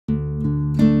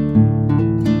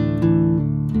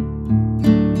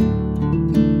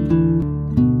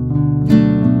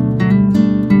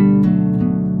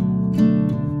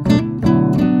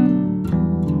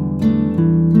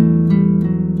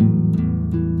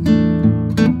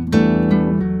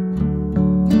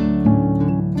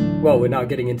Well, we're now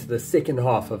getting into the second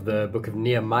half of the book of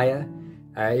Nehemiah.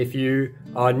 If you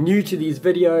are new to these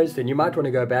videos, then you might want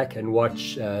to go back and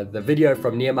watch the video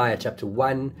from Nehemiah chapter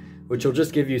 1, which will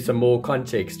just give you some more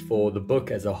context for the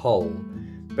book as a whole.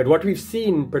 But what we've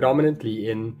seen predominantly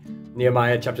in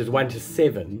Nehemiah chapters 1 to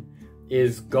 7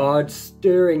 is God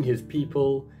stirring his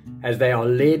people as they are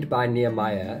led by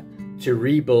Nehemiah to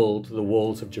rebuild the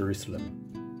walls of Jerusalem.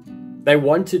 They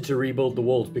wanted to rebuild the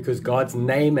walls because God's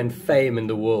name and fame in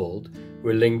the world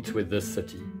were linked with this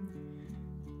city.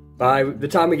 By the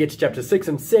time we get to chapter 6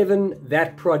 and 7,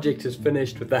 that project is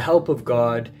finished with the help of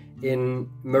God. In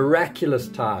miraculous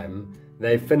time,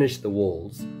 they finished the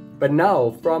walls. But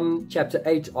now, from chapter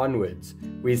 8 onwards,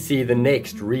 we see the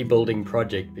next rebuilding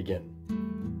project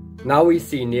begin. Now we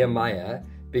see Nehemiah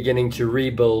beginning to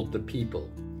rebuild the people.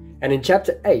 And in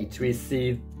chapter 8, we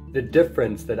see the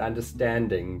difference that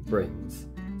understanding brings.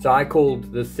 So I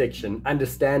called this section,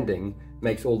 Understanding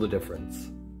Makes All the Difference.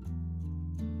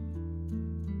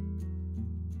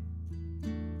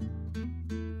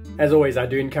 As always, I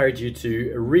do encourage you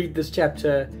to read this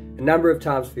chapter a number of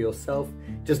times for yourself.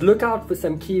 Just look out for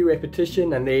some key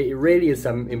repetition, and there really is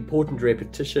some important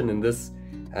repetition in this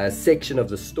section of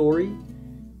the story.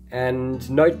 And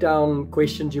note down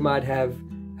questions you might have,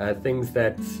 things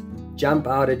that jump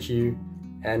out at you.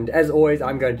 And as always,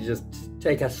 I'm going to just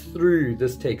take us through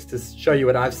this text to show you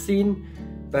what I've seen.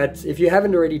 But if you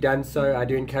haven't already done so, I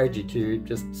do encourage you to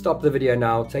just stop the video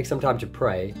now, take some time to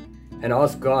pray, and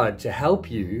ask God to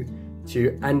help you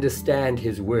to understand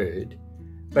his word,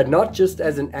 but not just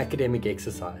as an academic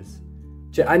exercise.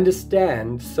 To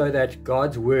understand so that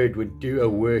God's word would do a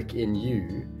work in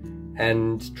you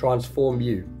and transform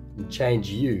you and change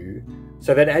you,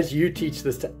 so that as you teach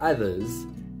this to others,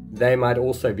 they might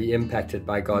also be impacted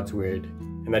by God's word,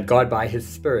 and that God by his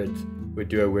Spirit would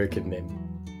do a work in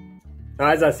them. Now,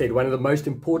 as I said, one of the most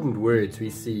important words we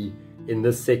see in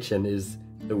this section is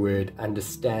the word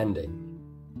understanding.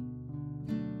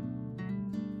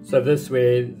 So this,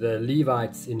 where the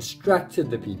Levites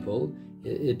instructed the people,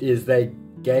 it is they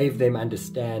gave them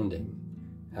understanding.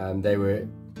 They were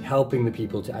helping the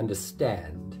people to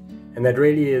understand. And that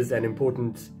really is an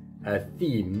important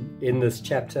theme in this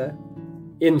chapter.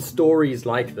 In stories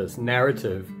like this,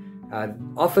 narrative,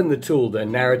 often the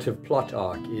narrative plot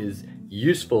arc is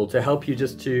useful to help you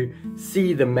just to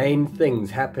see the main things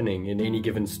happening in any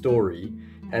given story.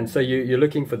 And so you're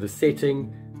looking for the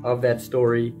setting of that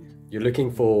story. You're looking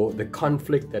for the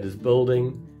conflict that is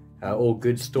building. All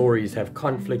good stories have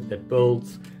conflict that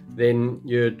builds. Then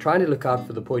you're trying to look out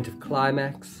for the point of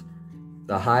climax,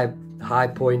 the high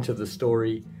point of the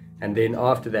story, and then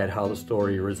after that, how the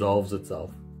story resolves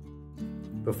itself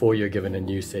before you're given a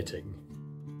new setting.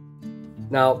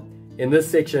 Now, in this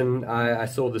section, I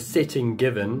saw the setting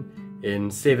given in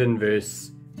 7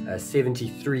 verse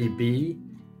 73b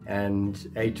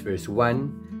and 8 verse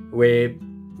 1, where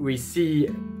we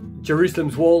see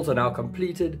Jerusalem's walls are now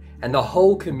completed and the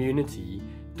whole community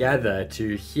gather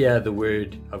to hear the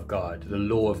word of God, the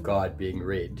law of God being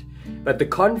read. But the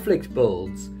conflict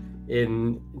builds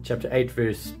in chapter 8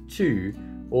 verse 2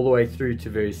 all the way through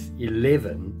to verse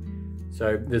 11.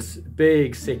 So this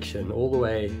big section all the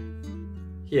way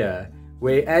here,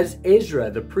 where as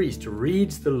Ezra the priest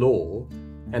reads the law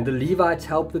and the Levites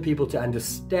help the people to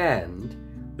understand,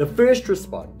 the first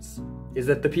response is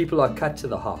that the people are cut to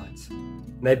the heart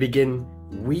and they begin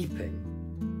weeping.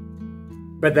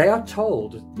 But they are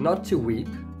told not to weep,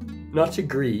 not to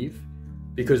grieve,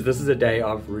 because this is a day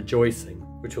of rejoicing,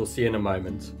 which we'll see in a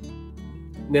moment.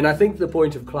 And then I think the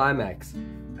point of climax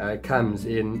comes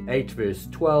in 8 verse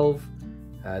 12,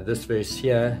 this verse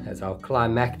here as our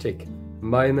climactic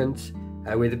moment,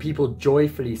 where the people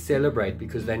joyfully celebrate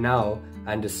because they now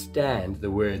understand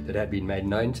the word that had been made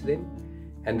known to them.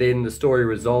 And then the story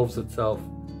resolves itself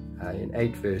in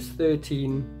 8 verse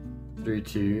 13 through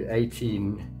to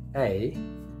 18a,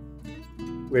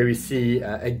 where we see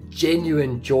a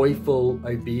genuine joyful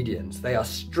obedience. They are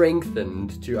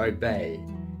strengthened to obey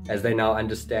as they now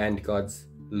understand God's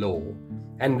law.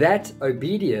 And that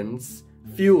obedience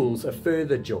fuels a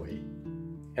further joy.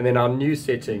 And then our new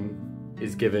setting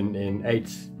is given in 8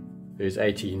 verse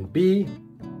 18b,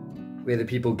 where the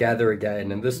people gather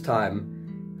again, and this time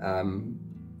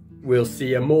we'll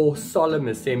see a more solemn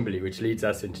assembly, which leads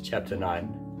us into chapter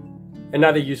 9.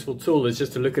 Another useful tool is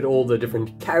just to look at all the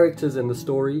different characters in the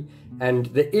story, and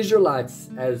the Israelites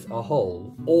as a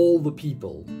whole, all the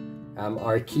people,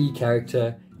 are a key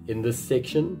character in this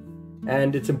section.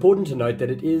 And it's important to note that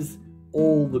it is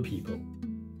all the people.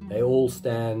 They all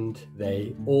stand,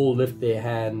 they all lift their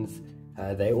hands,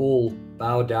 they all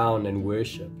bow down and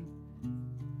worship.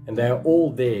 And they are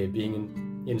all there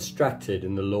being instructed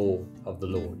in the law of the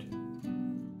Lord.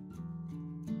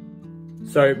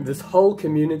 So this whole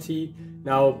community,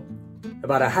 now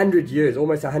about 100 years,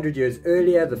 almost 100 years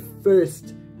earlier, the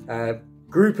first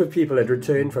group of people had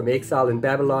returned from exile in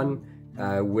Babylon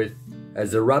with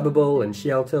Zerubbabel and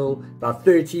Shealtiel. About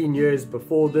 13 years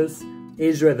before this,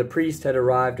 Ezra the priest had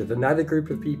arrived with another group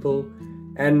of people,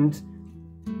 and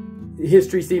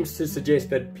history seems to suggest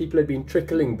that people had been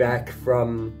trickling back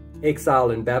from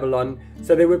exile in Babylon.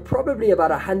 So there were probably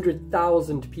about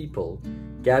 100,000 people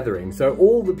gathering. So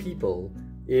all the people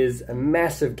is a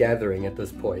massive gathering at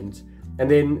this point. And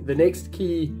then the next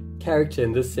key character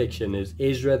in this section is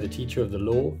Ezra, the teacher of the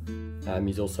law.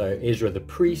 He's also Ezra the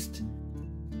priest.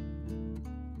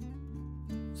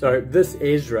 So this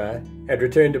Ezra had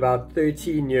returned about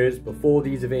 13 years before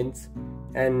these events,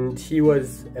 and he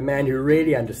was a man who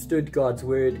really understood God's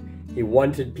word. He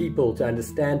wanted people to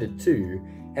understand it too.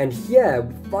 And here,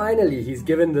 finally, he's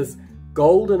given this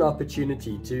golden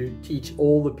opportunity to teach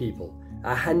all the people,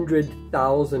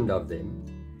 100,000 of them.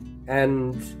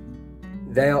 And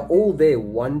they are all there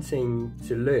wanting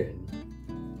to learn.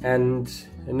 And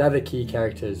another key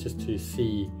character is just to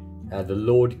see the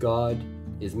Lord God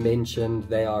is mentioned.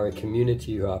 They are a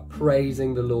community who are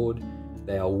praising the Lord.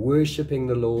 They are worshiping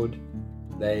the Lord.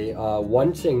 They are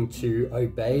wanting to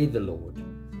obey the Lord,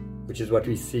 which is what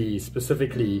we see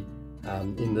specifically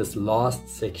in this last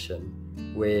section,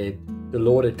 where the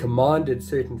Lord had commanded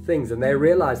certain things and they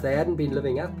realized they hadn't been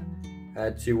living up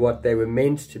to what they were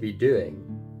meant to be doing.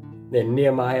 Then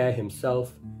Nehemiah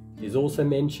himself is also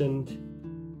mentioned.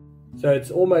 So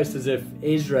it's almost as if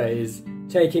Ezra is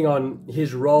taking on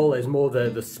his role as more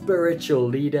the spiritual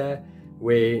leader,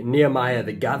 where Nehemiah,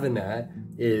 the governor,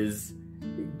 is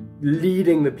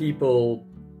leading the people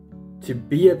to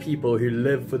be a people who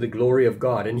live for the glory of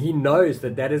God. And he knows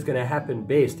that that is going to happen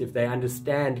best if they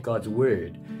understand God's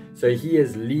word. So he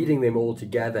is leading them all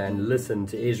together and listen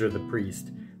to Ezra the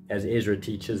priest as Ezra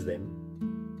teaches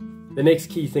them. The next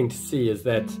key thing to see is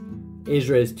that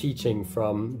Ezra is teaching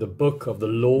from the book of the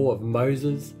law of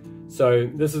Moses. So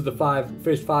this is the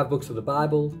first five books of the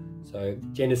Bible. So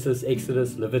Genesis,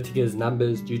 Exodus, Leviticus,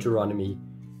 Numbers, Deuteronomy.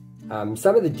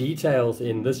 Some of the details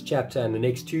in this chapter and the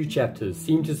next two chapters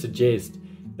seem to suggest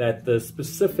that the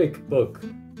specific book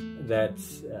that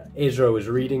Ezra was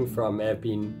reading from have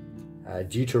been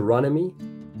Deuteronomy.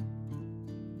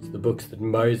 It's the books that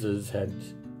Moses had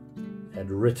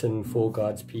written for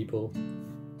God's people.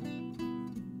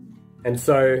 And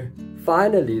so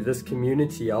finally this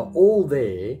community are all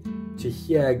there to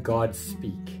hear God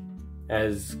speak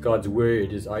as God's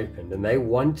word is opened, and they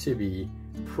want to be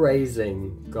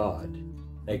praising God.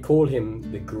 They call him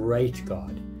the great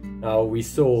God. Now we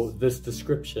saw this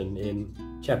description in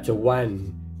chapter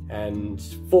 1 and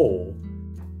 4,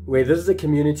 where this is a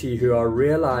community who are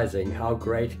realizing how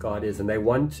great God is, and they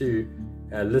want to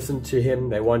listen to him,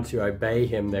 they want to obey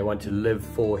him, they want to live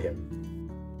for him.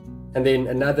 And then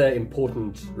another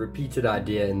important repeated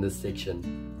idea in this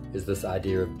section is this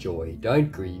idea of joy.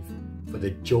 Don't grieve, for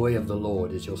the joy of the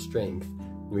Lord is your strength.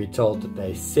 We're told that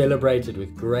they celebrated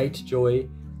with great joy.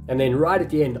 And then right at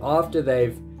the end, after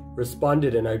they've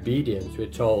responded in obedience, we're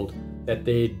told that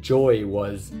their joy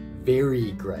was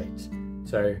very great.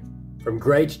 So from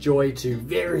great joy to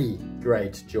very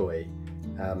great joy.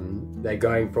 They're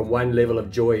going from one level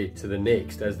of joy to the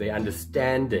next as their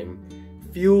understanding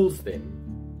fuels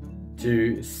them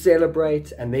to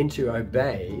celebrate and then to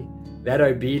obey. That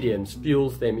obedience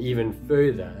fuels them even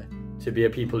further to be a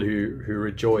people who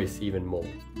rejoice even more.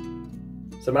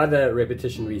 Some other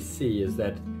repetition we see is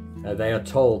that they are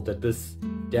told that this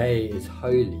day is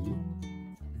holy.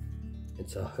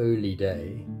 It's a holy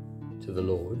day to the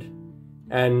Lord.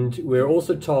 And we're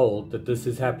also told that this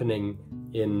is happening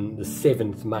in the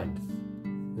 7th month,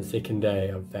 the second day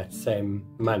of that same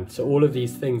month. So all of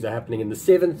these things are happening in the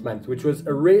 7th month, which was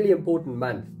a really important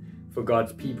month for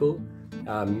God's people.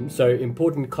 So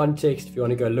important context, if you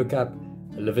want to go look up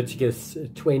Leviticus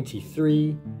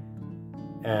 23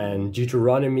 and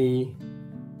Deuteronomy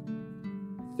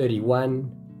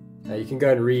 31. You can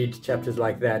go and read chapters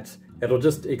like that. That'll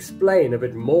just explain a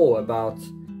bit more about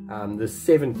the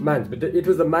 7th month. But it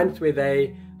was a month where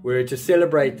they were to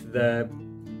celebrate the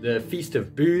Feast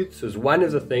of Booths was one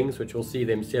of the things which we'll see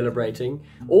them celebrating.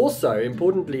 Also,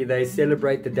 importantly, they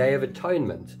celebrate the Day of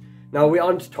Atonement. Now, we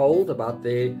aren't told about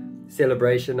their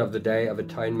celebration of the Day of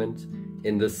Atonement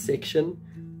in this section,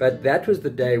 but that was the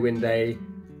day when they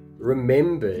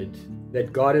remembered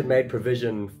that God had made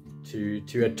provision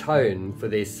to atone for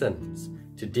their sins,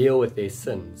 to deal with their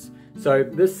sins. So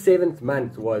this 7th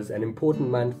month was an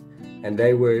important month, and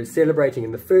they were celebrating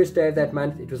in the first day of that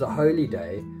month. It was a holy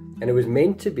day, and it was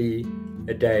meant to be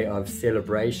a day of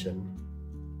celebration.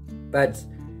 But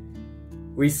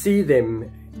we see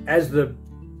them as the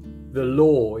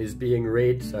law is being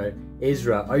read. So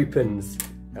Ezra opens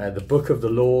the book of the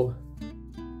law,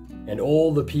 and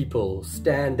all the people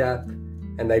stand up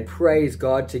and they praise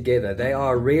God together. They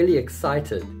are really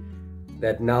excited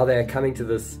that now they are coming to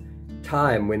this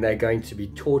time when they're going to be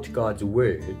taught God's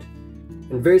word.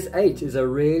 And verse 8 is a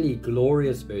really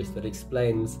glorious verse that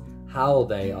explains how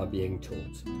they are being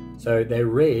taught. So they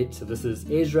read, so this is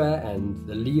Ezra and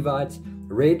the Levites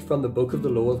read from the book of the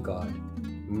law of God,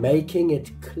 making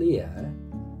it clear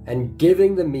and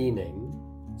giving the meaning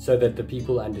so that the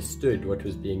people understood what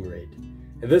was being read.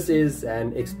 And this is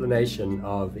an explanation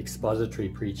of expository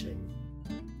preaching.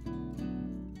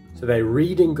 So they're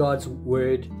reading God's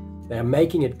word, they're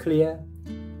making it clear,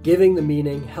 giving the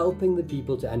meaning, helping the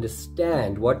people to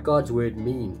understand what God's word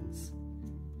means.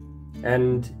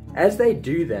 And as they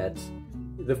do that,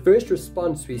 the first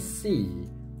response we see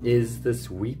is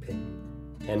this weeping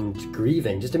and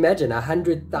grieving. Just imagine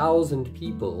 100,000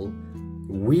 people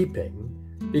weeping,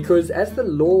 because as the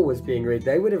law was being read,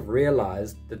 they would have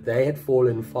realized that they had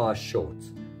fallen far short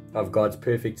of God's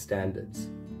perfect standards.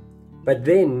 But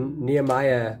then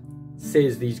Nehemiah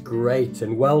says these great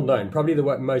and well-known, probably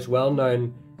the most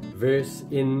well-known verse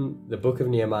in the book of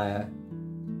Nehemiah.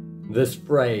 This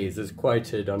phrase is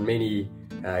quoted on many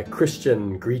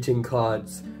Christian greeting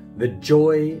cards: "The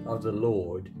joy of the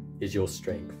Lord is your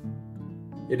strength."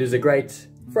 It is a great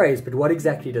phrase, but what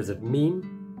exactly does it mean?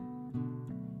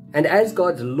 And as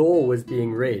God's law was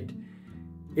being read,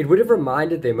 it would have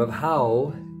reminded them of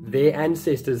how their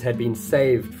ancestors had been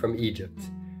saved from Egypt.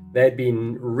 They had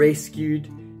been rescued,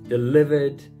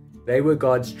 delivered. They were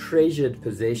God's treasured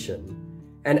possession.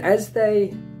 And as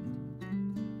they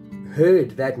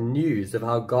heard that news of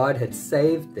how God had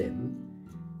saved them,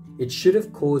 it should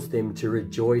have caused them to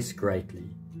rejoice greatly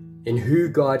in who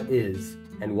God is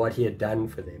and what he had done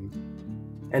for them.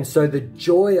 And so the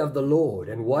joy of the Lord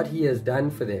and what he has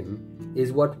done for them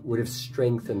is what would have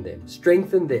strengthened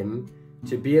them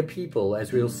to be a people,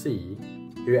 as we'll see,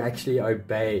 who actually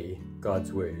obey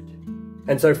God's word.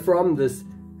 And so from this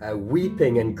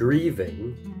weeping and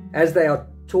grieving, as they are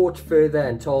taught further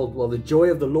and told, well, the joy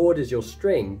of the Lord is your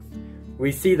strength,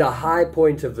 we see the high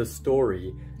point of the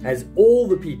story as all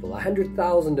the people,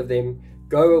 100,000 of them,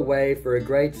 go away for a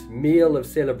great meal of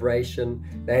celebration.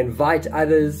 They invite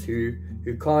others who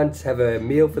can't have a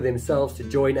meal for themselves to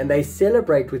join, and they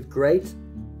celebrate with great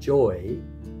joy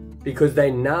because they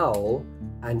now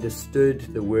understood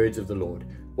the words of the Lord.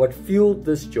 What fueled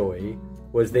this joy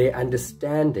was their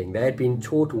understanding. They had been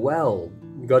taught well.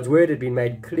 God's word had been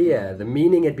made clear. The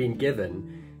meaning had been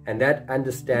given, and that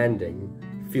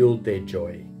understanding fueled their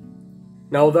joy.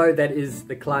 Now, although that is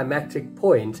the climactic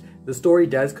point, the story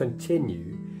does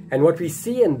continue. And what we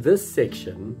see in this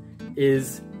section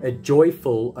is a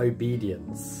joyful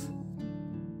obedience.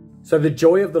 So the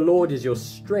joy of the Lord is your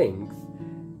strength.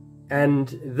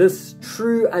 And this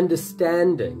true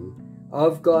understanding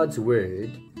of God's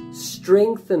word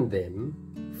strengthened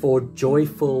them for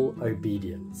joyful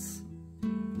obedience.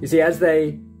 You see, as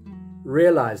they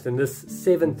realized in this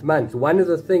 7th month, one of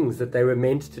the things that they were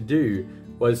meant to do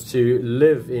was to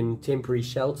live in temporary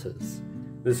shelters.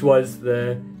 This was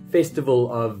the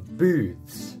festival of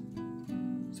booths.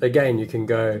 So again, you can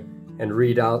go and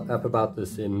read up about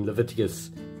this in Leviticus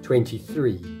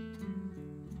 23.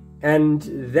 And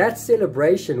that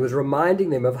celebration was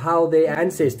reminding them of how their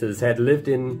ancestors had lived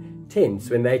in tents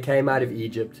when they came out of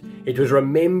Egypt. It was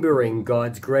remembering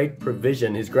God's great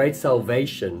provision, his great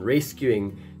salvation,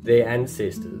 rescuing their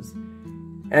ancestors.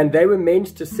 And they were meant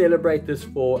to celebrate this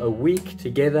for a week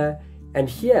together. And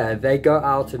here they go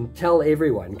out and tell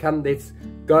everyone, come, let's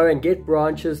go and get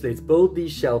branches, let's build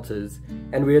these shelters.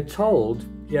 And we are told,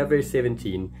 here verse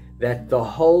 17, that the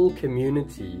whole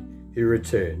community who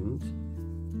returned,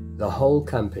 the whole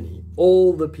company,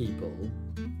 all the people,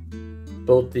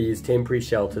 built these temporary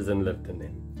shelters and lived in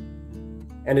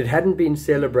them. And it hadn't been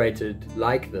celebrated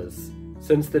like this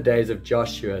since the days of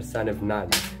Joshua, son of Nun.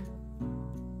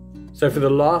 So for the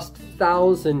last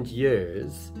 1,000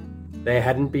 years, they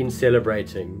hadn't been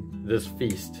celebrating this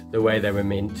feast the way they were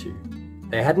meant to.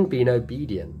 They hadn't been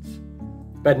obedient.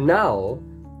 But now,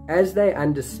 as they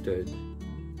understood,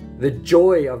 the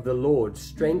joy of the Lord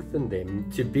strengthened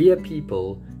them to be a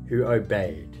people who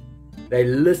obeyed. They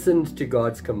listened to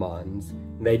God's commands,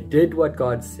 and they did what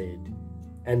God said,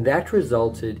 and that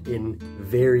resulted in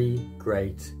very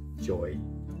great joy.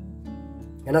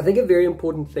 And I think a very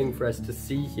important thing for us to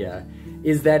see here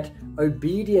is that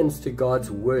obedience to God's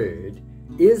word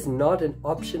is not an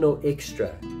optional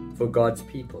extra for God's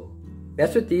people.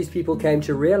 That's what these people came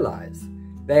to realize.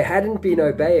 They hadn't been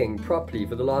obeying properly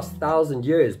for the last 1,000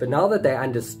 years, but now that they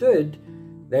understood,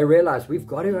 they realized we've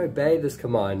got to obey this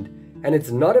command, and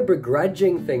it's not a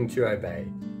begrudging thing to obey.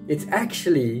 It's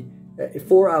actually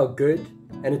for our good,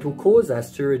 and it will cause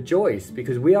us to rejoice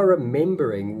because we are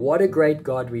remembering what a great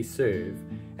God we serve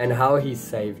and how He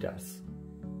saved us.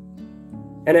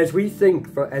 And as we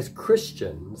think as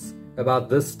Christians about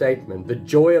this statement, the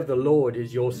joy of the Lord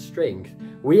is your strength,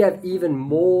 we have even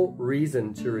more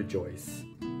reason to rejoice.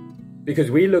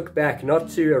 Because we look back not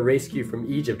to a rescue from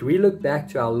Egypt, we look back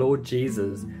to our Lord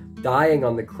Jesus dying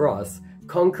on the cross,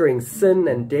 conquering sin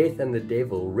and death and the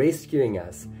devil, rescuing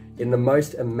us in the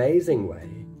most amazing way.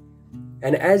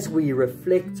 And as we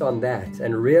reflect on that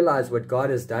and realize what God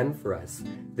has done for us,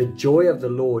 the joy of the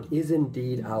Lord is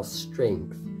indeed our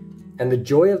strength. And the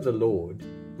joy of the Lord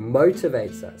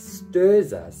motivates us,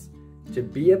 stirs us to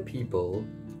be a people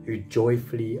who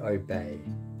joyfully obey.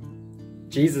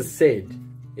 Jesus said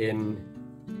in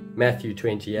Matthew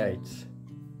 28,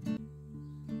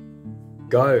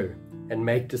 "Go and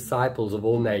make disciples of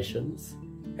all nations."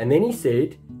 And then He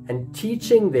said, "and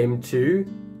teaching them to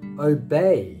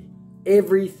obey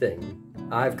everything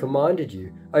I have commanded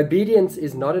you." Obedience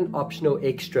is not an optional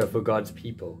extra for God's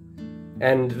people.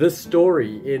 And this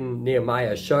story in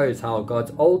Nehemiah shows how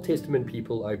God's Old Testament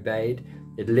people obeyed.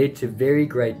 It led to very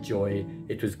great joy.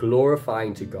 It was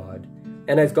glorifying to God.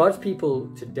 And as God's people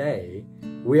today,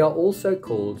 we are also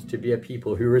called to be a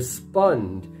people who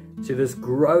respond to this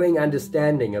growing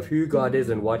understanding of who God is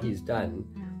and what He's done,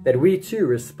 that we too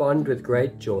respond with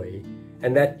great joy,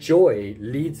 and that joy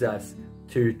leads us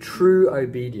to true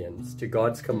obedience to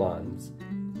God's commands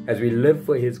as we live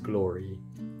for His glory.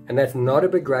 And that's not a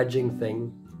begrudging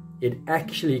thing. It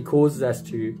actually causes us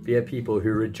to be a people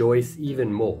who rejoice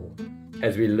even more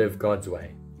as we live God's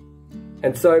way.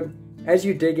 And so, as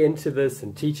you dig into this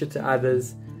and teach it to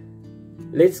others,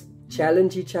 let's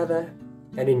challenge each other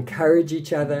and encourage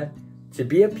each other to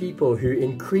be a people who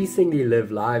increasingly live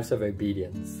lives of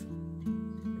obedience,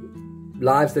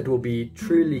 lives that will be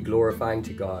truly glorifying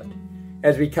to God.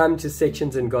 As we come to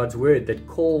sections in God's Word that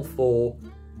call for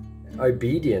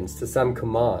obedience to some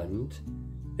command,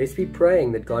 let's be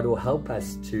praying that God will help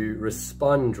us to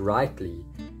respond rightly,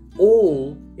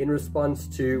 all in response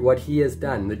to what He has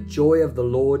done. The joy of the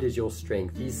Lord is your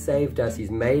strength. He's saved us.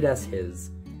 He's made us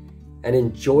His. And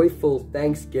in joyful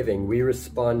thanksgiving, we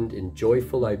respond in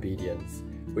joyful obedience,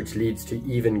 which leads to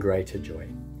even greater joy.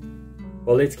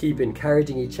 Well, let's keep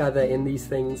encouraging each other in these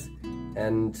things,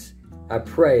 and I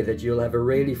pray that you'll have a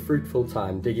really fruitful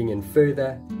time digging in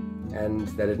further, and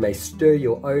that it may stir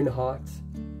your own heart,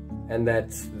 and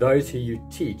that those who you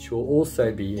teach will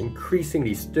also be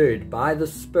increasingly stirred by the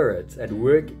Spirit at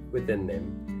work within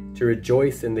them to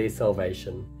rejoice in their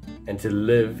salvation and to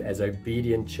live as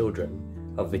obedient children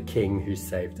of the King who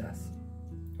saved us.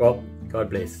 Well, God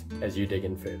bless as you dig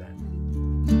in further.